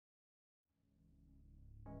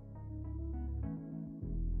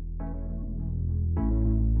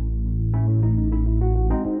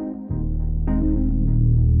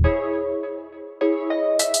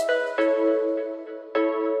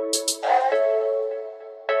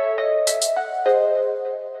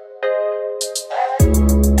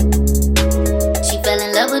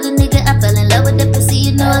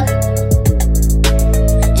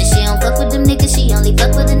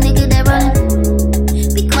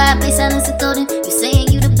silence is golden. You saying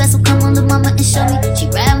you the best, so come on, the mama, and show me. She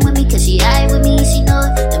riding with me, cause she aight with me, and she know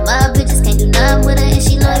it. The my bitches can't do nothing with her, and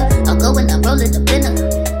she loyal. I'll go and I'm rolling the winner.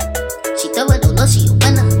 She throw it low, she a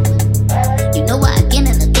winner. You know why again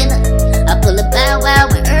and again. I pull a bow wow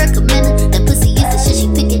when Eric come in. That pussy is the shit, she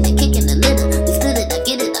picking and kicking the litter. We split it, I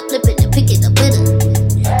get it, I flip it and pick it up with her.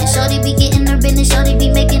 And shorty be getting her business, shorty be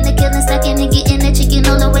making the killing, stacking and getting that chicken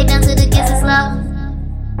all the way down to the kisses law.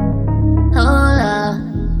 Hold up,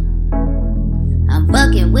 I'm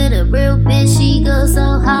fucking with a real bitch, she goes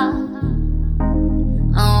so hard.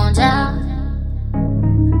 On job,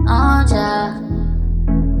 on job.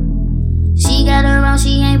 She got her own,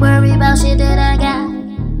 she ain't worried about shit that I got.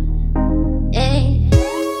 Hey.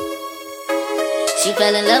 She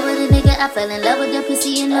fell in love with a nigga, I fell in love with the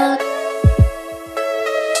pussy and love.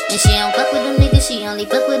 And she don't fuck with them niggas, she only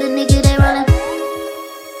fuck with a nigga that rollin'.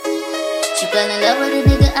 She fell in love with a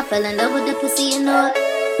nigga, I fell in love with the pussy and love.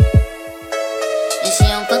 And she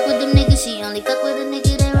don't fuck with them niggas, she only fuck with a nigga.